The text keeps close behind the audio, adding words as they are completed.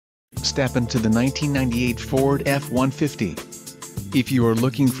Step into the 1998 Ford F-150. If you are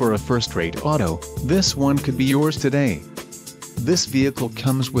looking for a first-rate auto, this one could be yours today. This vehicle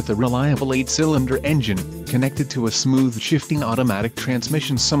comes with a reliable 8-cylinder engine, connected to a smooth shifting automatic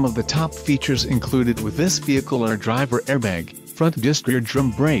transmission. Some of the top features included with this vehicle are driver airbag, front disc rear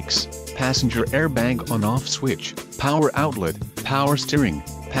drum brakes, passenger airbag on-off switch, power outlet, power steering,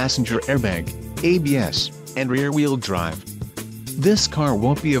 passenger airbag, ABS, and rear-wheel drive. This car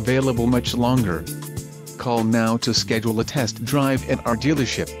won't be available much longer. Call now to schedule a test drive at our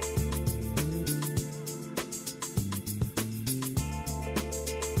dealership.